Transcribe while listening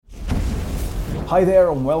Hi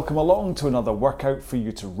there and welcome along to another workout for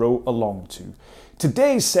you to row along to.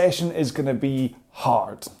 Today's session is going to be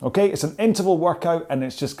hard, okay? It's an interval workout and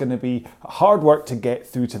it's just going to be hard work to get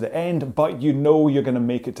through to the end, but you know you're going to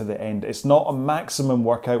make it to the end. It's not a maximum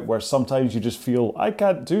workout where sometimes you just feel, I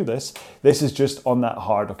can't do this. This is just on that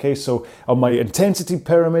hard, okay? So on my intensity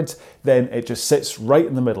pyramid, then it just sits right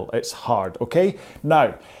in the middle. It's hard, okay?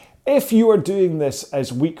 Now, if you are doing this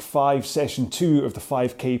as week 5, session 2 of the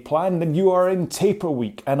 5K plan, then you are in taper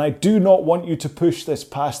week. And I do not want you to push this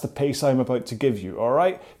past the pace I'm about to give you, all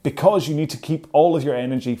right? Because you need to keep all of your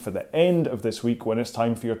energy for the end of this week when it's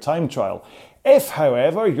time for your time trial. If,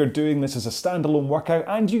 however, you're doing this as a standalone workout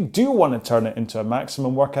and you do want to turn it into a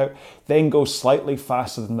maximum workout, then go slightly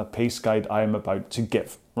faster than the pace guide I am about to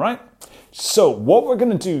give, right? So what we're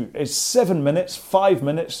going to do is 7 minutes, 5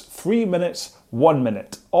 minutes, 3 minutes, 1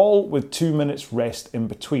 minute, all with 2 minutes rest in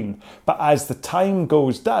between. But as the time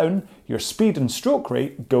goes down, your speed and stroke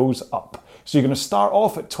rate goes up. So you're going to start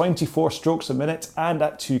off at 24 strokes a minute and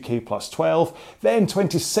at 2K plus 12, then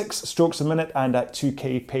 26 strokes a minute and at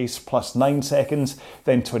 2K pace plus 9 seconds,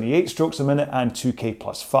 then 28 strokes a minute and 2K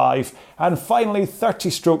plus 5, and finally 30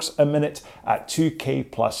 strokes a minute at 2K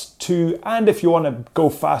plus 2. And if you want to go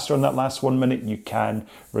faster on that last 1 minute, you can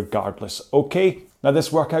regardless, okay? Now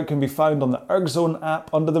this workout can be found on the ErgZone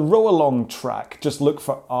app under the row along track. Just look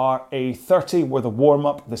for RA30 where the warm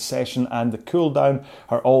up, the session and the cool down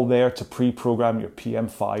are all there to pre-program your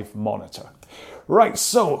PM5 monitor. Right,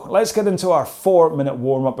 so let's get into our 4-minute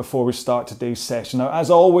warm-up before we start today's session. Now, as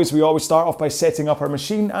always, we always start off by setting up our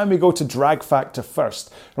machine and we go to drag factor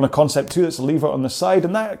first. On a Concept 2, it's a lever on the side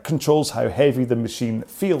and that controls how heavy the machine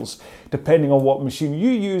feels. Depending on what machine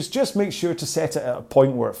you use, just make sure to set it at a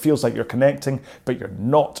point where it feels like you're connecting, but you're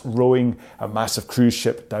not rowing a massive cruise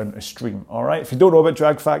ship down a stream, all right? If you don't know about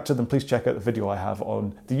drag factor, then please check out the video I have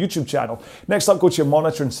on the YouTube channel. Next up, go to your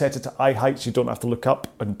monitor and set it to eye height so you don't have to look up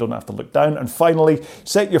and don't have to look down. And finally,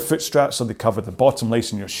 set your foot straps so they cover the bottom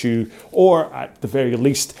lace in your shoe, or at the very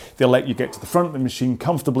least, they'll let you get to the front of the machine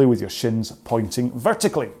comfortably with your shins pointing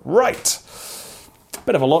vertically. Right.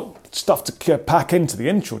 Bit of a lot of stuff to pack into the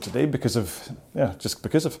intro today just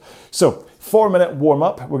because of. So, 4-minute warm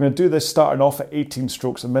up. We're going to do this starting off at 18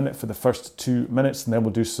 strokes a minute for the first 2 minutes, and then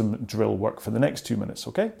we'll do some drill work for the next 2 minutes,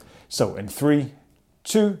 okay? So, in 3,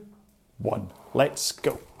 2, 1, let's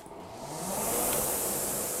go.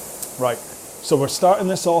 Right, so we're starting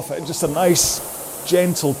this off at just a nice,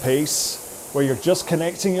 gentle pace where you're just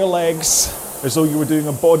connecting your legs as though you were doing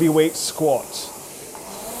a body weight squat.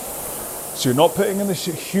 So you're not putting in a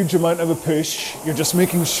huge amount of a push, you're just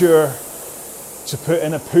making sure to put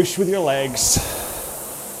in a push with your legs,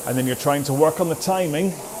 and then you're trying to work on the timing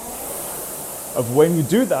of when you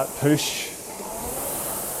do that push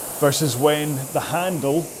versus when the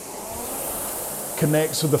handle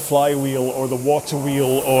connects with the flywheel or the water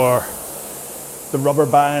wheel or the rubber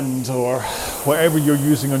band or whatever you're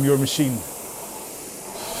using on your machine.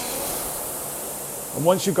 And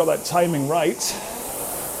once you've got that timing right,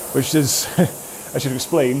 which is, I should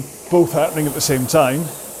explain, both happening at the same time.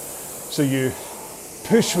 So you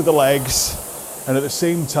push with the legs and at the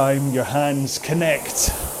same time your hands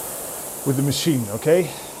connect with the machine,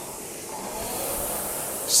 okay?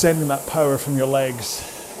 Sending that power from your legs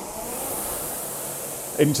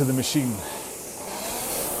into the machine.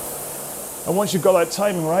 And once you've got that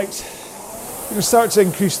timing right, you can start to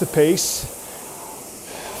increase the pace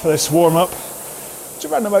for this warm-up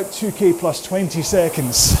to around about 2K plus 20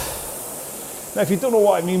 seconds. Now, if you don't know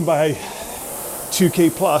what I mean by 2K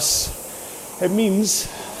plus, it means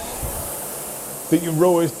that you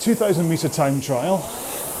row a 2,000 meter time trial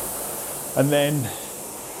and then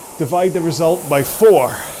divide the result by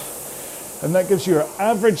 4. And that gives you your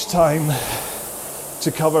average time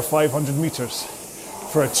to cover 500 meters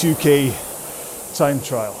for a 2K time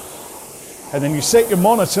trial. And then you set your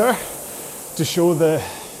monitor to show the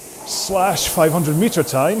slash 500 meter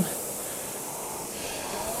time,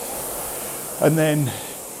 and then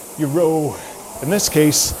you row, in this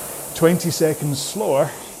case, 20 seconds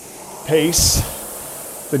slower pace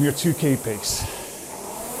than your 2K pace.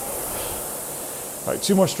 All right,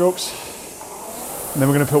 2 more strokes, and then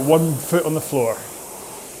we're going to put 1 foot on the floor.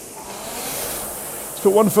 Let's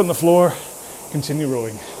put 1 foot on the floor, continue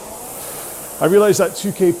rowing. I realised that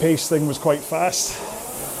 2K pace thing was quite fast.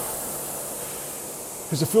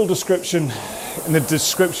 There's a full description in the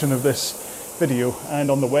description of this video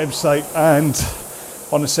and on the website and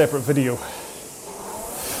on a separate video.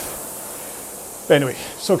 But anyway,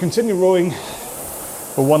 so continue rowing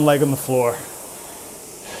with one leg on the floor.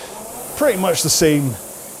 Pretty much the same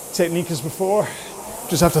technique as before.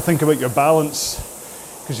 Just have to think about your balance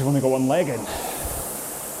because you've only got one leg in.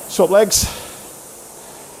 Swap legs.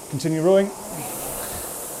 Continue rowing.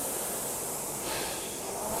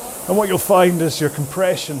 And what you'll find is your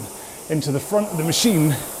compression into the front of the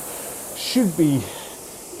machine should be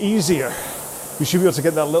easier. You should be able to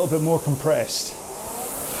get that a little bit more compressed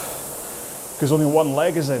because only one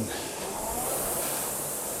leg is in.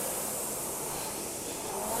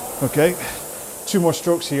 Okay, 2 more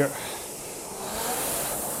strokes here.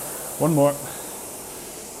 1 more.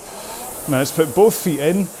 Now let's put both feet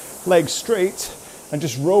in, legs straight, and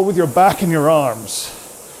just row with your back and your arms.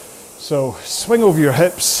 So swing over your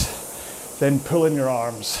hips, then pull in your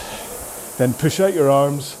arms, then push out your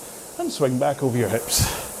arms and swing back over your hips,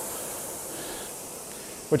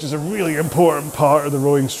 which is a really important part of the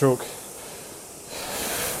rowing stroke.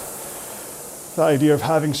 The idea of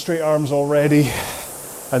having straight arms already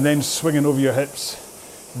and then swinging over your hips,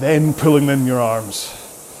 then pulling in your arms.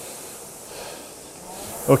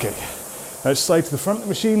 Okay, now slide to the front of the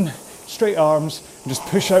machine, straight arms, and just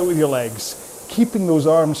push out with your legs, keeping those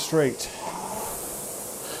arms straight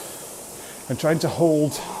and trying to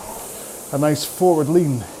hold a nice forward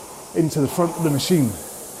lean into the front of the machine.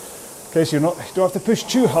 Okay, so you don't have to push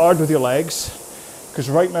too hard with your legs, because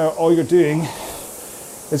right now all you're doing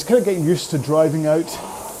is kind of getting used to driving out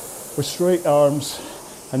with straight arms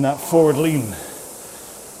and that forward lean.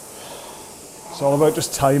 It's all about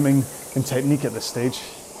just timing and technique at this stage.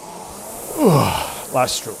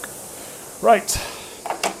 Last stroke. Right,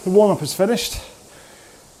 the warm-up is finished.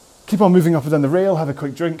 Keep on moving up and down the rail, have a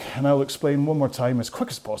quick drink, and I'll explain one more time as quick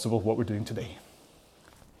as possible what we're doing today.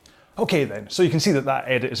 Okay then, so you can see that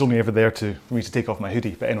edit is only ever there for me to take off my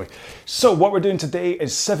hoodie, but anyway. So what we're doing today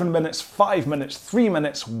is 7 minutes, 5 minutes, 3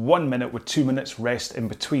 minutes, 1 minute with 2 minutes rest in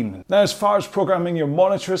between. Now as far as programming your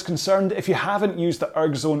monitor is concerned, if you haven't used the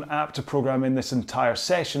ErgZone app to program in this entire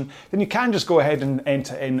session, then you can just go ahead and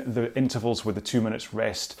enter in the intervals with the 2 minutes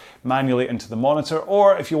rest manually into the monitor,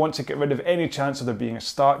 or if you want to get rid of any chance of there being a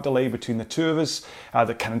start delay between the two of us,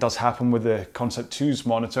 that kind of does happen with the Concept 2's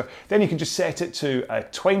monitor, then you can just set it to a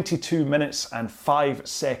 22 minutes and 5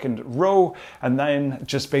 second row, and then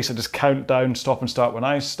just basically count down, stop and start when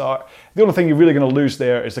I start. The only thing you're really going to lose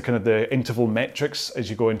there is the interval metrics as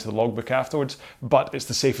you go into the logbook afterwards, but it's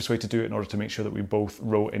the safest way to do it in order to make sure that we both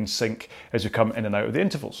row in sync as you come in and out of the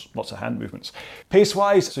intervals. Lots of hand movements. Pace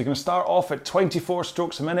wise, so you're going to start off at 24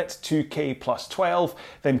 strokes a minute, 2k plus 12,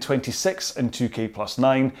 then 26 and 2k plus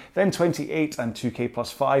 9, then 28 and 2k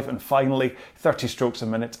plus 5, and finally 30 strokes a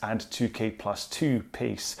minute and 2k plus 2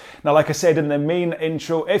 pace. Now, like I said in the main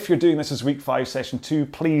intro, if you're doing this as week 5 session 2,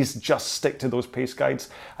 please just stick to those pace guides.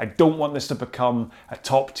 I don't want this to become a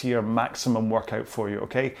top tier maximum workout for you,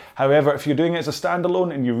 okay? However, if you're doing it as a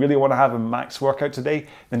standalone and you really want to have a max workout today,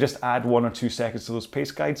 then just add 1 or 2 seconds to those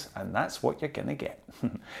pace guides and that's what you're gonna get.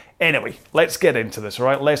 Anyway, let's get into this, all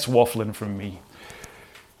right? Less waffling from me.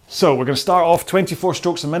 So we're gonna start off 24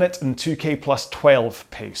 strokes a minute and 2k plus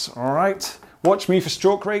 12 pace, all right? Watch me for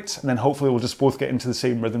stroke rates, and then hopefully we'll just both get into the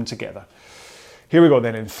same rhythm together. Here we go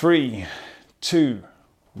then in 3, 2,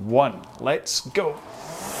 1, let's go.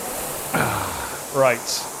 Right.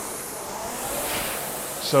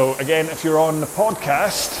 So again, if you're on the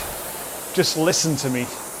podcast, just listen to me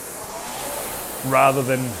rather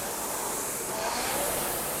than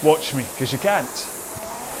watch me, because you can't.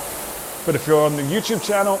 But if you're on the YouTube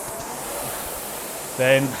channel,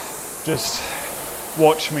 then just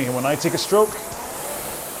watch me, and when I take a stroke,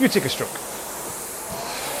 you take a stroke.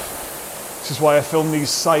 This is why I film these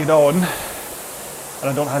side on, and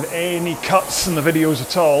I don't have any cuts in the videos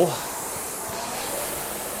at all,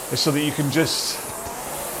 is so that you can just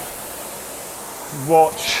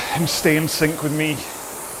watch and stay in sync with me.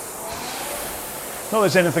 Not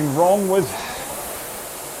that there's anything wrong with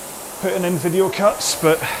putting in video cuts,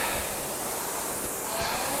 but I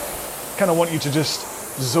kind of want you to just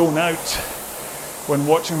zone out when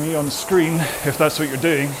watching me on screen, if that's what you're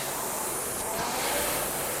doing,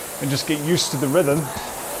 and just get used to the rhythm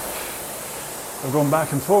of going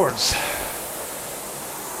back and forwards.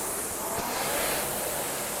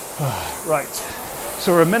 Right,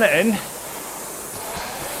 so we're a minute in,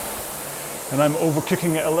 and I'm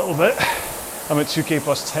overcooking it a little bit. I'm at 2k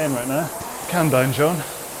plus 10 right now. Calm down, John.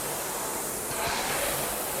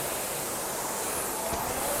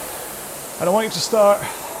 And I want you to start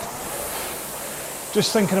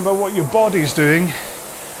just thinking about what your body's doing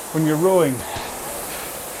when you're rowing.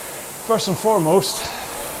 First and foremost,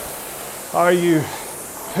 are you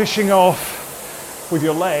pushing off with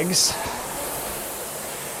your legs?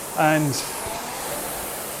 And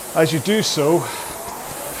as you do so,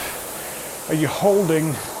 are you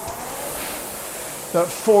holding that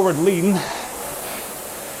forward lean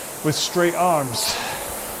with straight arms?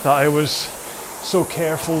 that I was so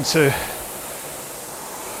careful to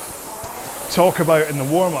talk about in the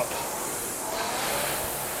warm-up.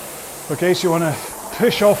 Okay, so you want to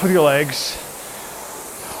push off with your legs,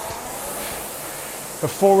 a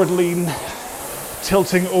forward lean,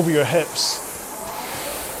 tilting over your hips,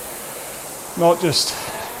 not just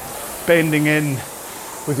bending in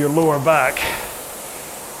with your lower back,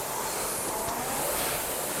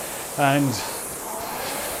 and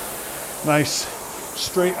nice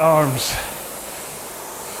straight arms.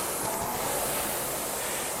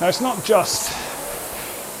 Now it's not just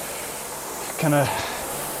kind of,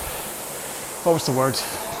 what was the word?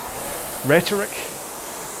 Rhetoric?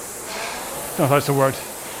 No, that's the word.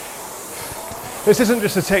 This isn't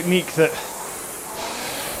just a technique that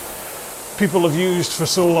people have used for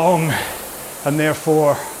so long and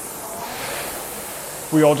therefore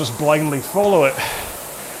we all just blindly follow it.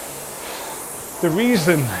 The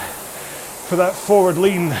reason for that forward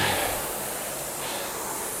lean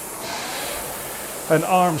and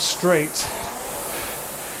arms straight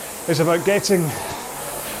is about getting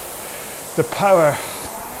the power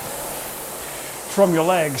from your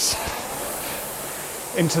legs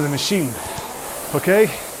into the machine, okay?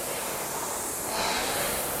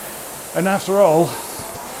 And after all,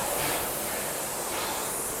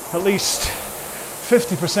 at least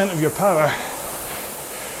 50% of your power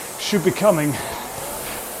should be coming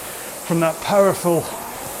from that powerful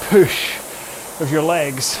push of your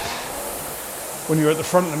legs when you're at the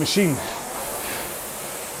front of the machine.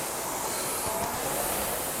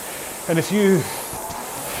 And if you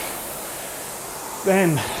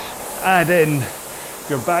then add in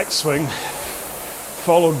your backswing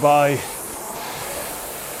followed by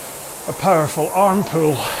a powerful arm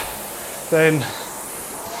pull, then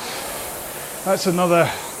that's another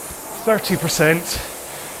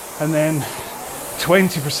 30%, and then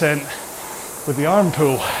 20% with the arm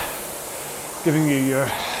pull, giving you your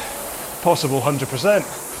possible 100%.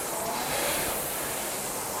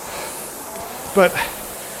 But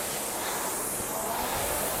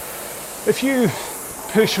if you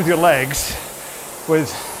push with your legs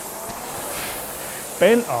with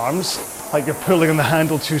bent arms, like you're pulling on the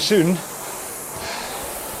handle too soon,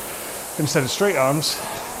 instead of straight arms,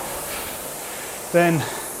 then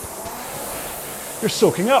you're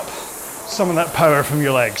soaking up some of that power from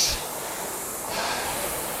your legs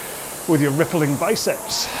with your rippling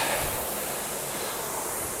biceps.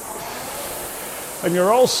 And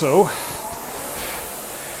you're also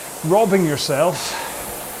robbing yourself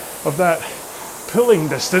of that pulling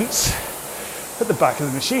distance at the back of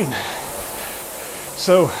the machine.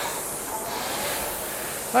 So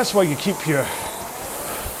that's why you keep your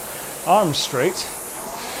arms straight,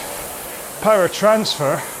 power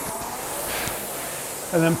transfer,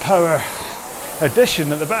 and then power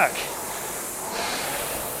addition at the back.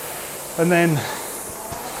 And then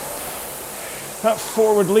that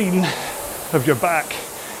forward lean of your back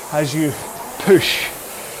as you push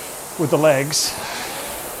with the legs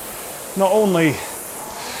not only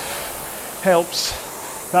helps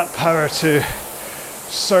that power to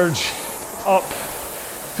surge up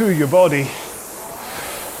through your body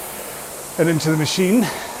and into the machine,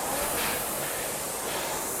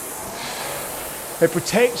 it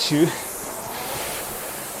protects you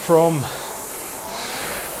from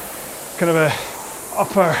kind of a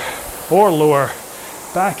upper or lower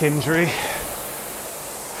back injury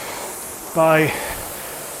by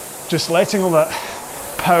just letting all that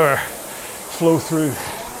power flow through.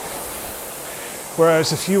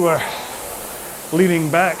 Whereas if you were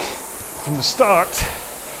leaning back from the start,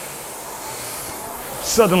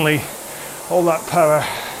 suddenly all that power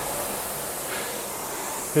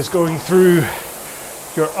is going through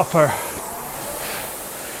your upper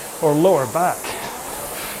or lower back,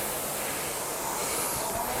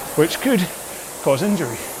 which could cause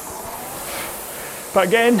injury. But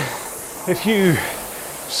again, if you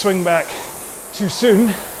swing back too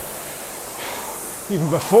soon, even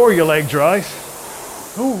before your leg drive,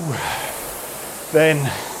 then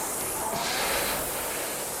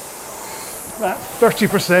that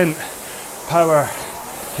 30% power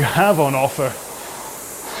you have on offer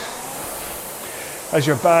as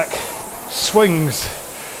your back swings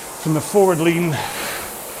from the forward lean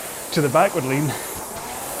to the backward lean.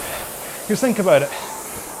 You think about it,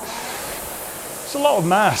 it's a lot of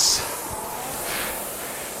mass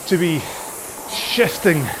to be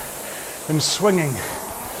shifting and swinging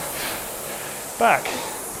back.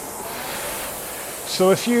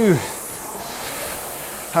 So if you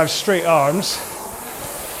have straight arms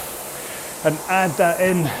and add that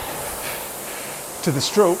in to the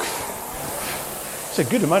stroke, it's a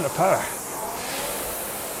good amount of power.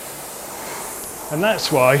 And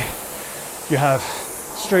that's why you have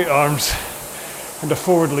straight arms and a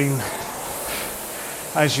forward lean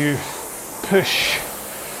as you push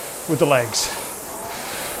with the legs.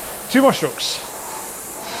 2 more strokes.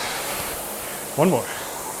 1 more.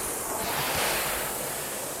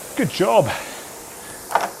 Good job.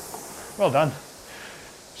 Well done.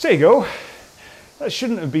 So there you go. That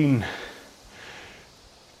shouldn't have been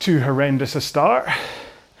too horrendous a start.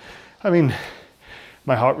 I mean,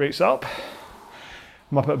 my heart rate's up.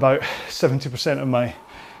 I'm up at about 70% of my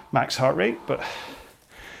max heart rate, but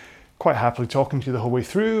quite happily talking to you the whole way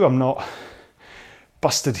through. I'm not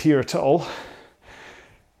busted here at all.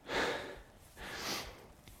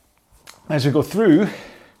 As we go through,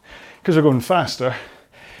 because we're going faster,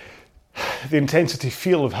 the intensity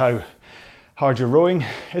feel of how hard you're rowing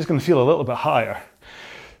is going to feel a little bit higher.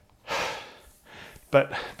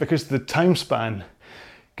 But because the time span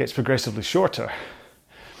gets progressively shorter,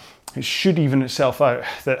 it should even itself out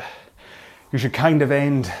that you should kind of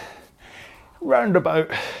end round about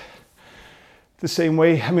the same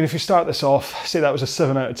way. I mean, if you start this off, say that was a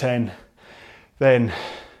 7 out of 10, then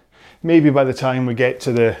maybe by the time we get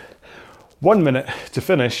to the 1 minute to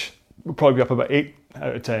finish, we'll probably be up about 8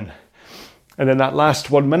 out of 10. And then that last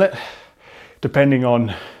 1 minute, depending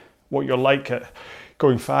on what you're like at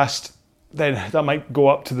going fast, then that might go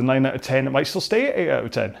up to the 9 out of 10. It might still stay at 8 out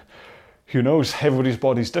of 10. Who knows? Everybody's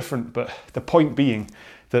body's different, but the point being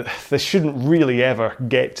that this shouldn't really ever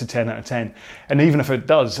get to 10 out of 10. And even if it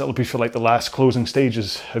does, it'll be for like the last closing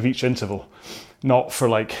stages of each interval, not for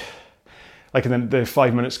like in the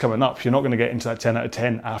 5 minutes coming up. You're not going to get into that 10 out of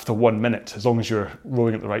 10 after 1 minute, as long as you're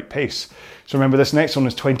rowing at the right pace. So remember, this next one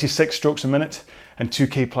is 26 strokes a minute and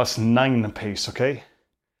 2K plus 9 pace, okay?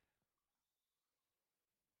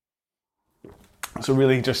 So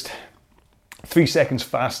really just 3 seconds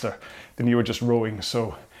faster than you were just rowing.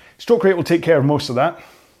 So stroke rate will take care of most of that.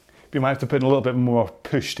 But you might have to put in a little bit more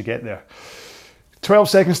push to get there. 12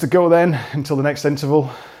 seconds to go then until the next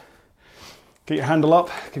interval. Get your handle up,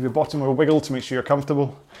 give your bottom a wiggle to make sure you're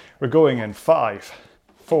comfortable. We're going in 5,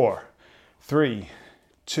 4, 3,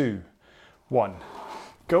 2, 1.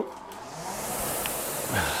 Go.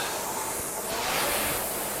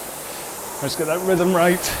 Let's get that rhythm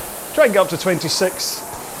right. Try and get up to 26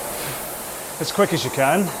 as quick as you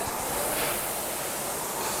can.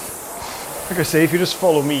 Like I say, if you just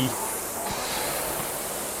follow me,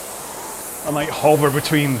 I might hover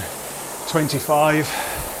between 25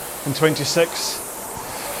 and 26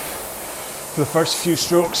 for the first few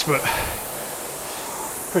strokes, but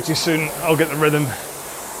pretty soon I'll get the rhythm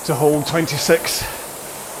to hold 26.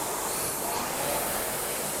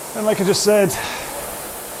 And like I just said,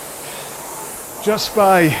 just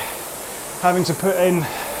by having to put in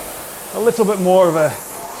a little bit more of a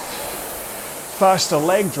faster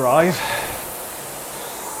leg drive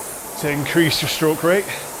to increase your stroke rate,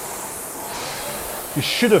 you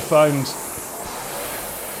should have found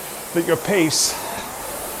that your pace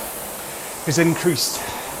is increased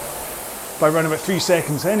by around about 3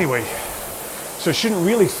 seconds anyway. So it shouldn't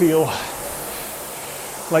really feel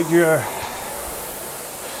like you're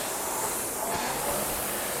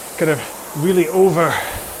kind of really over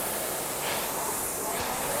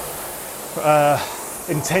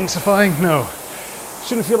intensifying. No,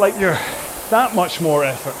 shouldn't feel like you're that much more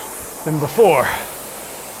effort than before.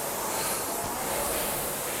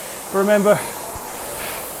 But remember,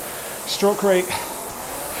 stroke rate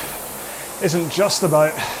isn't just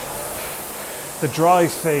about the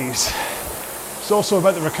drive phase, it's also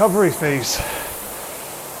about the recovery phase.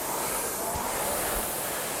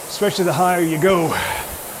 Especially the higher you go.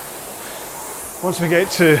 Once we get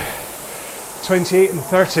to 28 and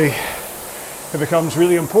 30, it becomes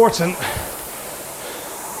really important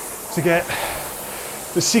to get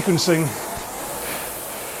the sequencing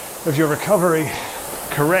of your recovery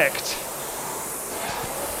correct.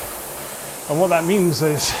 And what that means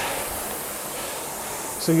is,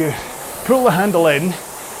 so you pull the handle in,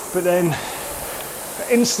 but then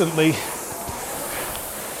instantly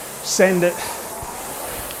send it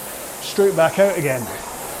straight back out again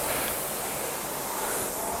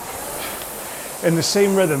in the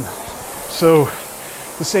same rhythm. So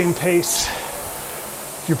the same pace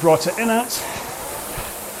you brought it in at,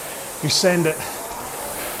 you send it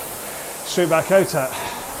straight back out at,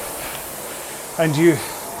 and you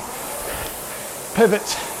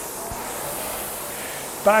pivot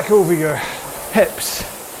back over your hips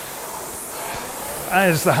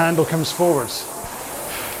as the handle comes forwards,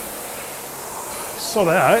 so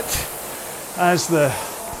that as the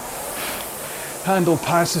handle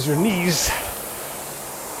passes your knees,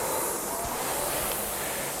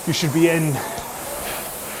 you should be in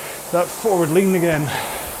that forward lean again.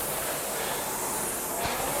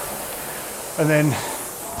 And then,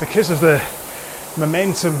 because of the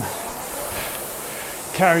momentum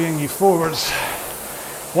carrying you forwards,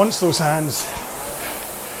 once those hands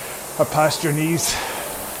are past your knees,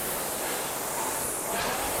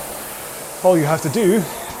 all you have to do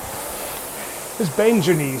is bend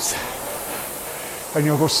your knees and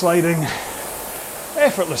you'll go sliding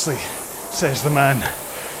effortlessly, says the man,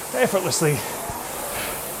 effortlessly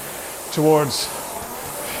towards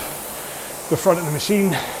the front of the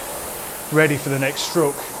machine, ready for the next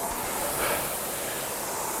stroke.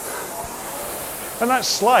 And that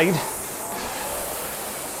slide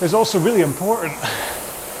is also really important.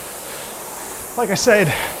 Like I said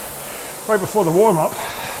right before the warm-up,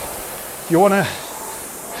 you want to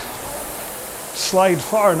slide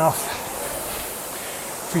far enough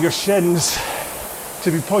for your shins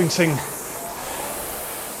to be pointing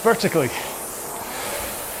vertically.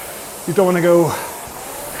 You don't want to go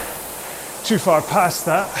too far past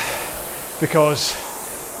that because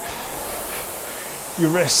you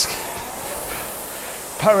risk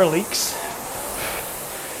power leaks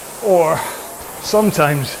or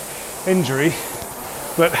sometimes injury,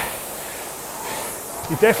 but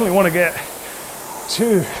you definitely want to get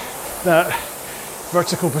to that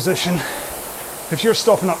vertical position. If you're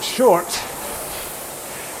stopping up short,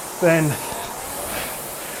 then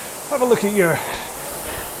have a look at your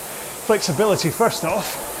flexibility first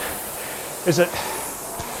off. Is it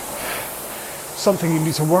something you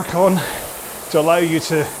need to work on to allow you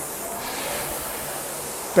to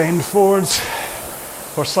bend forwards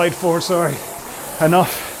or slide forward,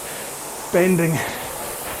 enough bending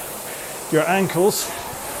your ankles,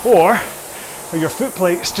 or are your foot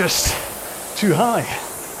plates just too high?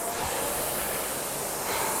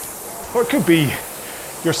 Or it could be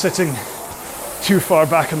you're sitting too far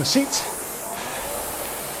back on the seat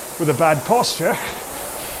with a bad posture.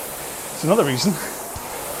 It's another reason.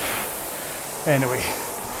 Anyway,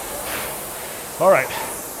 all right,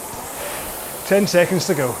 10 seconds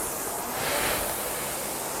to go.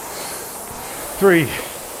 3,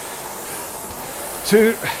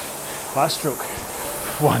 2, last stroke,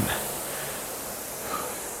 1.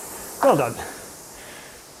 Well done.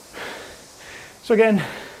 So again,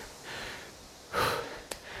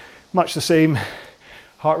 much the same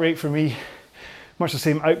heart rate for me, much the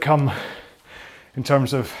same outcome in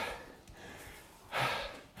terms of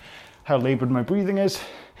how laboured my breathing is.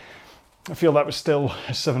 I feel that was still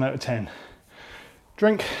a 7 out of 10.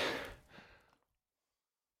 Drink.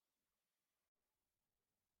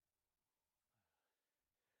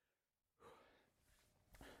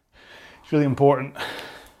 It's really important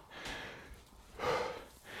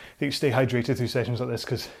that you stay hydrated through sessions like this,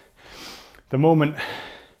 because the moment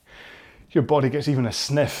your body gets even a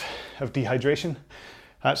sniff of dehydration,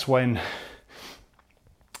 that's when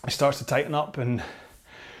it starts to tighten up and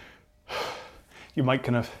you might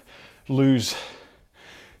kind of lose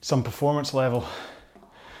some performance level.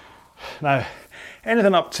 Now,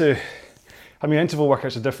 anything up to, interval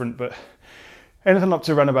workouts are different, but anything up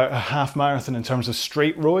to around about a half marathon in terms of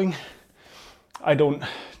straight rowing, I don't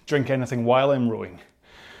drink anything while I'm rowing.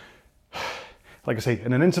 Like I say,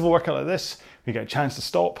 in an interval workout like this, you get a chance to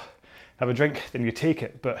stop, have a drink, then you take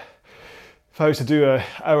it. But if I was to do an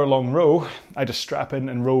hour-long row, I just strap in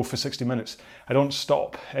and row for 60 minutes. I don't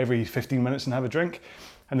stop every 15 minutes and have a drink.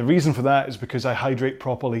 And the reason for that is because I hydrate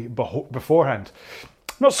properly beforehand.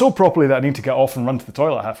 Not so properly that I need to get off and run to the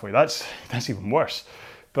toilet halfway. That's even worse.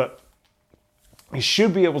 But you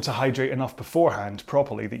should be able to hydrate enough beforehand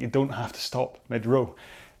properly that you don't have to stop mid-row.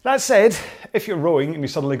 That said, if you're rowing and you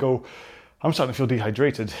suddenly go, I'm starting to feel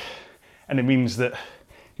dehydrated, and it means that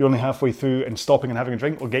you're only halfway through and stopping and having a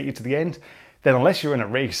drink will get you to the end, then unless you're in a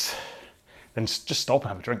race, then just stop and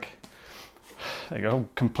have a drink. There you go,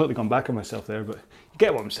 I've completely gone back on myself there, but you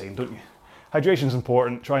get what I'm saying, don't you? Hydration's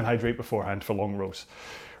important. Try and hydrate beforehand for long rows.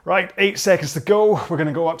 Right, 8 seconds to go. We're going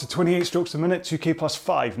to go up to 28 strokes a minute, 2K plus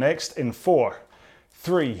 5 next in 4,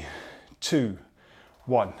 3, 2,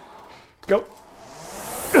 1. Go.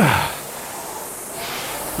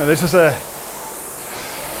 Now this is a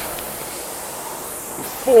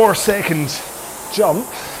 4-second jump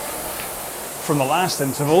from the last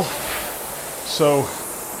interval, so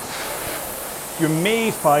you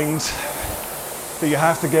may find that you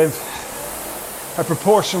have to give a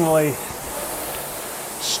proportionally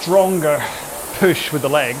stronger push with the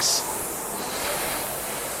legs.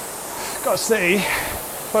 Gotta say,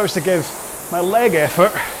 if I was to give my leg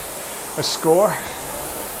effort a score,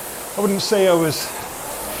 I wouldn't say I was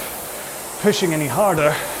pushing any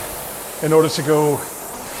harder in order to go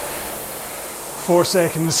 4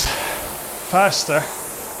 seconds faster.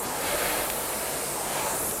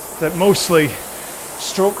 that mostly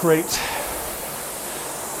stroke rate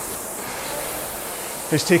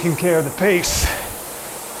is taking care of the pace.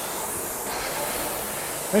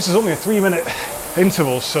 This is only a 3-minute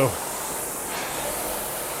interval,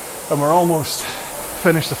 and we're almost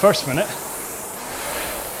finished the first minute.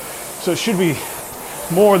 So it should be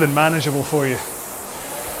more than manageable for you.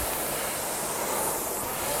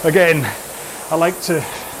 Again, I like to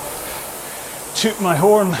toot my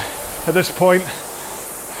horn at this point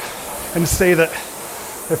and say that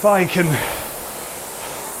if I can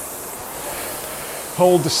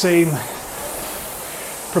hold the same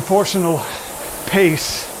proportional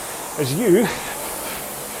pace as you,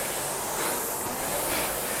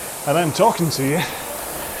 and I'm talking to you,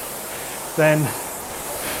 then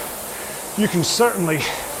you can certainly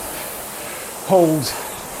hold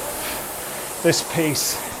this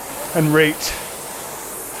pace and rate.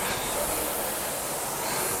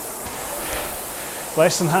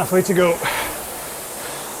 Less than halfway to go.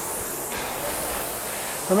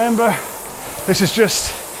 Remember, this is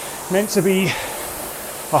just meant to be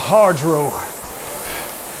a hard row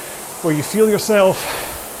where you feel yourself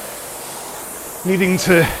needing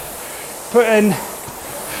to put in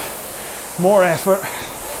more effort.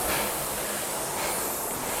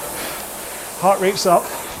 Heart rate's up,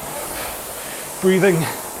 breathing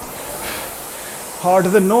harder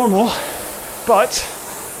than normal, but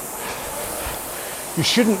you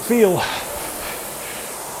shouldn't feel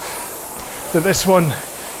that this one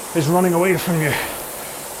is running away from you.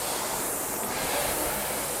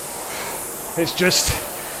 It's just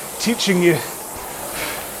teaching you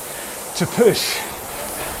to push,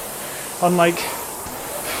 unlike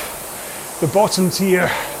the bottom tier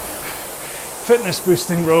fitness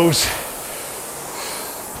boosting rows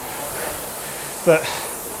that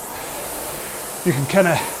you can kind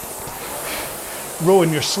of row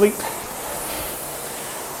in your sleep.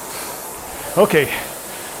 Okay,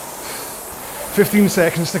 15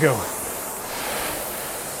 seconds to go.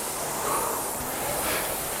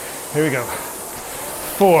 Here we go.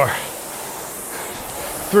 4,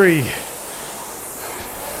 3,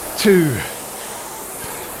 2,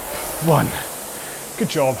 1. Good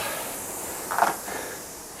job.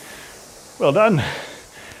 Well done.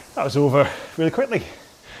 That was over really quickly.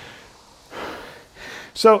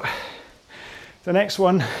 So, the next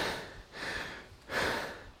one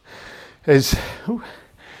is,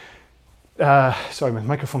 sorry, my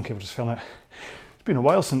microphone cable just fell out. It's been a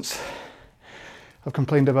while since I've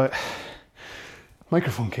complained about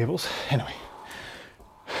microphone cables. Anyway,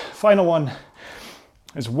 final one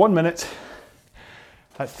is 1 minute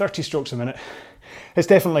at 30 strokes a minute. It's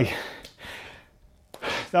definitely,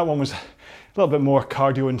 that one was a little bit more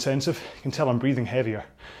cardio intensive. You can tell I'm breathing heavier.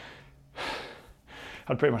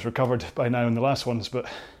 I'd pretty much recovered by now in the last ones, but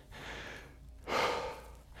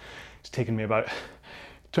it's taken me about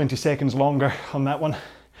 20 seconds longer on that one.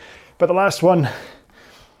 But the last one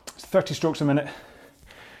is 30 strokes a minute,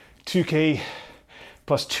 2K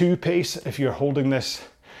plus 2 pace if you're holding this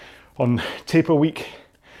on taper week.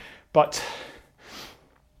 But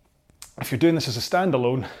if you're doing this as a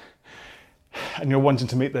standalone and you're wanting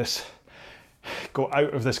to make this go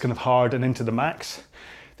out of this kind of hard and into the max,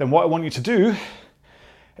 then what I want you to do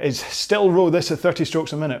is still row this at 30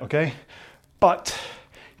 strokes a minute, okay? But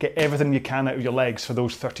get everything you can out of your legs for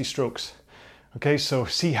those 30 strokes. Okay, so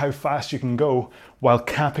see how fast you can go while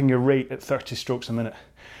capping your rate at 30 strokes a minute.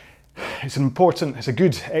 It's a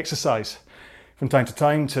good exercise from time to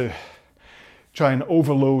time to try and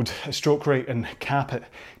overload a stroke rate and cap it.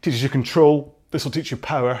 It teaches you control, this will teach you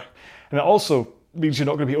power, and it also means you're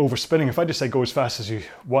not going to be overspinning. If I just say go as fast as you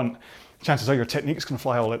want, chances are your technique's going to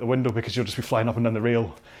fly all out the window because you'll just be flying up and down the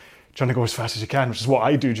rail trying to go as fast as you can, which is what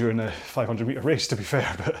I do during a 500 meter race, to be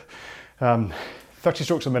fair. But 30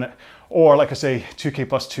 strokes a minute, or like I say, 2K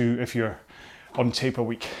plus 2 if you're on taper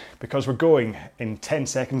week, because we're going in 10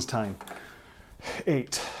 seconds time.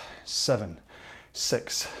 8, 7,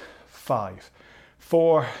 6, 5,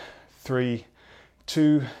 4, 3,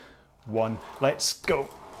 2, 1. Let's go.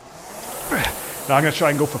 Now I'm going to try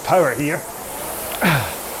and go for power here.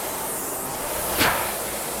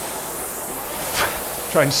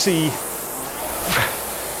 Try and see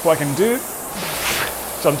what I can do.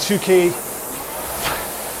 So I'm 2K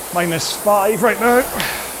minus 5 right now.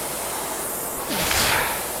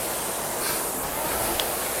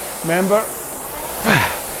 Remember,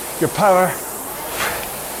 your power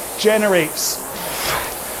generates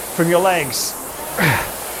from your legs.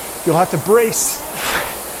 You'll have to brace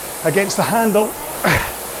against the handle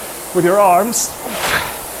with your arms,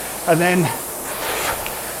 and then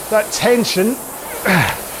that tension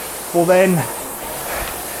will then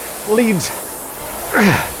lead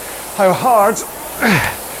how hard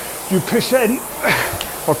you push in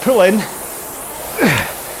or pull in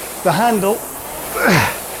the handle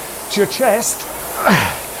to your chest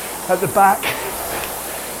at the back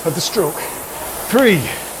of the stroke. 3,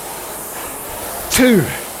 2.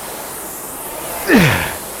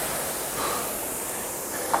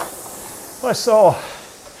 Well, I saw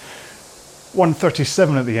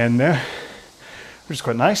 137 at the end there, which is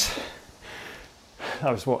quite nice.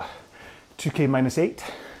 That was what, 2k minus 8?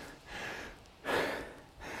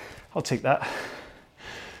 I'll take that.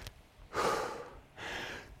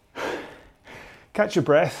 Catch your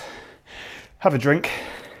breath, have a drink.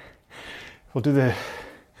 We'll do the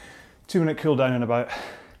 2-minute cool down in about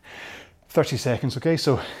 30 seconds, okay?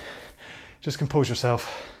 So just compose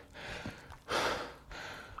yourself.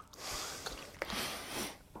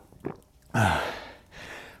 I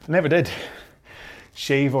never did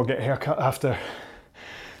shave or get a haircut after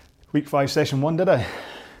week 5 session 1, did I?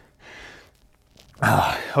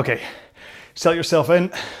 Okay, settle yourself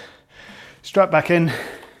in, strap back in,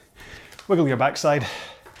 wiggle your backside,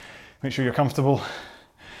 make sure you're comfortable,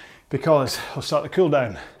 because I'll start the cool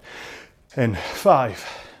down in 5,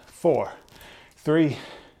 4, 3,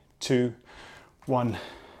 2, 1,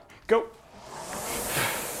 go.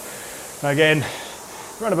 Now again,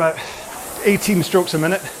 around about 18 strokes a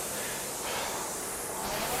minute.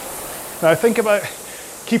 Now think about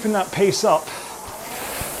keeping that pace up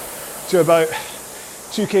to about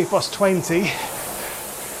 2k plus 20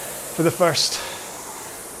 for the first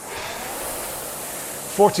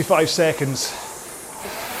 45 seconds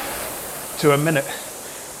to a minute.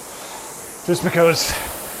 Just because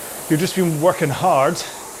you've just been working hard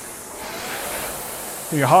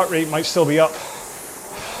and your heart rate might still be up.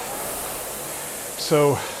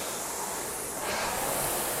 So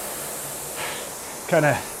kind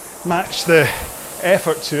of match the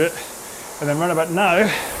effort to it, and then round about now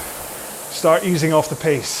start easing off the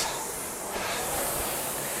pace.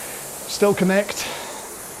 Still connect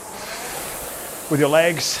with your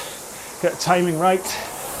legs, get timing right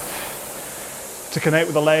to connect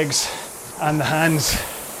with the legs and the hands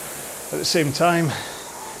at the same time,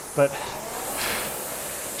 but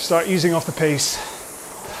start easing off the pace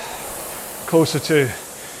closer to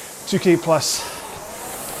 2k plus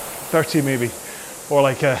 30 maybe, or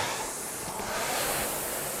like a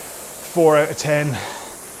 4 out of 10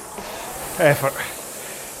 effort,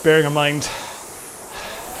 bearing in mind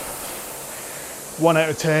 1 out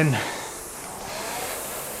of 10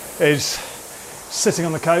 is sitting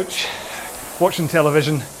on the couch, watching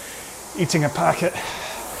television, eating a packet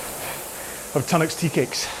of Tunnocks tea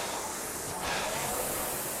cakes.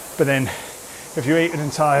 But then, if you ate an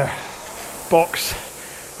entire box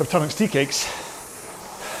of Tunnocks tea cakes,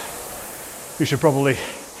 you should probably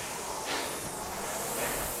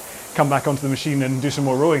come back onto the machine and do some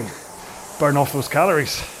more rowing, burn off those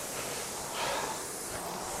calories.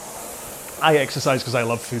 I exercise because I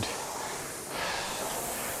love food.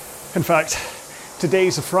 In fact,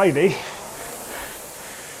 today's a Friday,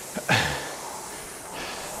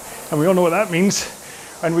 and we all know what that means,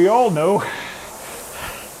 and we all know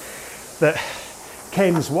that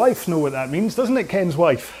Ken's wife knows what that means, doesn't it, Ken's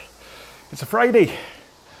wife? It's a Friday.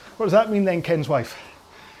 What does that mean then, Ken's wife?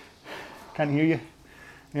 Can't hear you.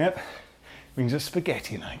 Yep, means it's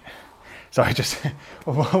spaghetti night. Sorry, just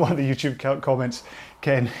one of the YouTube comments,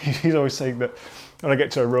 Ken, he's always saying that when I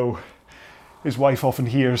get to a row, his wife often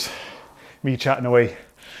hears me chatting away,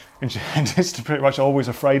 and it's pretty much always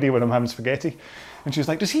a Friday when I'm having spaghetti. And she's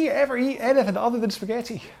like, does he ever eat anything other than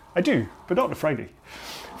spaghetti? I do, but not on a Friday.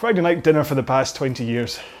 Friday night dinner for the past 20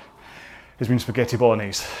 years has been spaghetti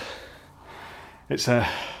bolognese. It's a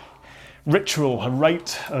ritual, a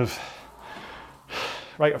rite of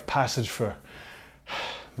passage for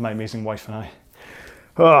my amazing wife and I.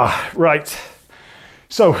 Right.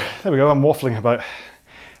 So, there we go, I'm waffling about,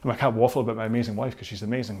 I can't waffle about my amazing wife because she's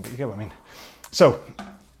amazing, but you get what I mean. So,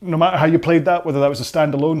 no matter how you played that, whether that was a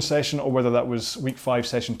standalone session or whether that was week 5,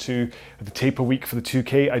 session 2, the taper week for the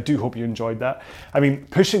 2K, I do hope you enjoyed that. I mean,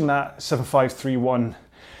 pushing that 7531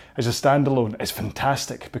 as a standalone is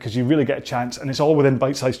fantastic because you really get a chance, and it's all within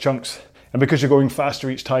bite-sized chunks. And because you're going faster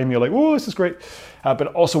each time, you're like, oh, this is great. But it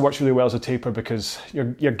also works really well as a taper because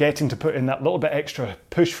you're getting to put in that little bit extra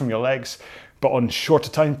push from your legs, but on shorter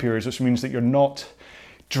time periods, which means that you're not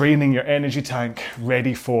draining your energy tank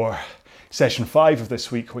ready for session 5 of this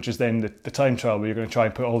week, which is then the time trial where you're going to try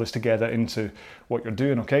and put all this together into what you're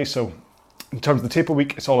doing, okay? So in terms of the taper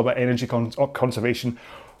week, it's all about energy conservation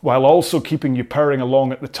while also keeping you powering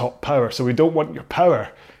along at the top power. So we don't want your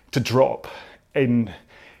power to drop in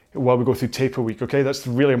while we go through taper week, okay? That's the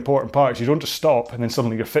really important part. You don't just stop and then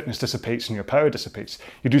suddenly your fitness dissipates and your power dissipates.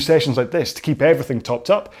 You do sessions like this to keep everything topped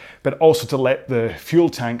up, but also to let the fuel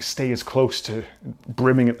tank stay as close to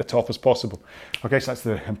brimming at the top as possible. Okay, so that's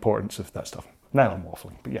the importance of that stuff. Now I'm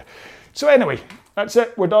waffling, but yeah. So anyway, that's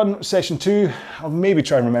it. We're done session 2. I'll maybe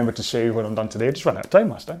try and remember to shave when I'm done today. I just ran out of time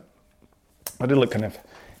last time. I did look kind of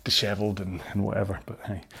disheveled and whatever, but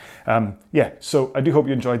hey. Yeah, so I do hope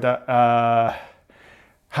you enjoyed that.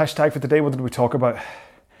 Hashtag for today, what did we talk about?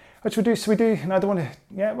 What should we do? So we do, and I don't want to,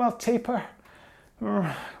 yeah, well, taper.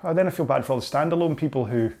 Well, then I feel bad for all the standalone people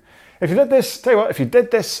who, if you did this, tell you what, if you did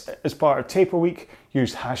this as part of taper week,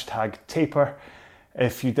 use hashtag taper.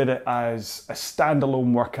 If you did it as a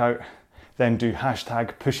standalone workout, then do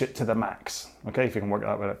hashtag push it to the max. Okay, if you can work it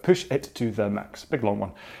out with it, push it to the max. Big long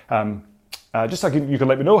one. Just so you can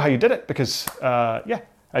let me know how you did it, because yeah,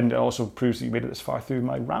 and it also proves that you made it this far through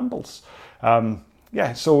my rambles.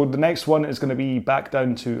 Yeah, so the next one is going to be back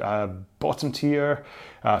down to bottom tier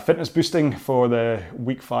fitness boosting for the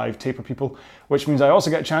week 5 taper people, which means I also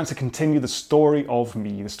get a chance to continue the story of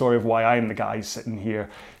me, the story of why I'm the guy sitting here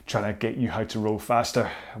trying to get you how to row faster.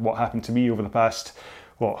 What happened to me over the past,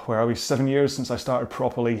 where are we, 7 years since I started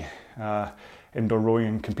properly indoor rowing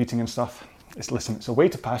and competing and stuff. Listen, it's a way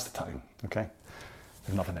to pass the time, okay?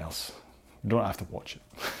 There's nothing else. You don't have to watch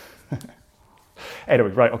it.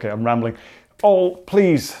 Anyway, right, okay, I'm rambling. All,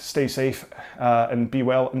 please stay safe and be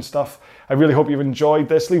well and stuff. I really hope you've enjoyed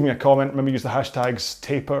this. Leave me a comment. Remember, use the hashtags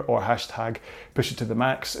taper or hashtag push it to the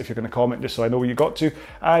max if you're going to comment, just so I know where you got to.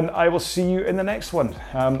 And I will see you in the next one.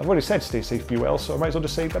 I've already said stay safe, be well, so I might as well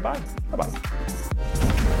just say bye-bye. Bye-bye.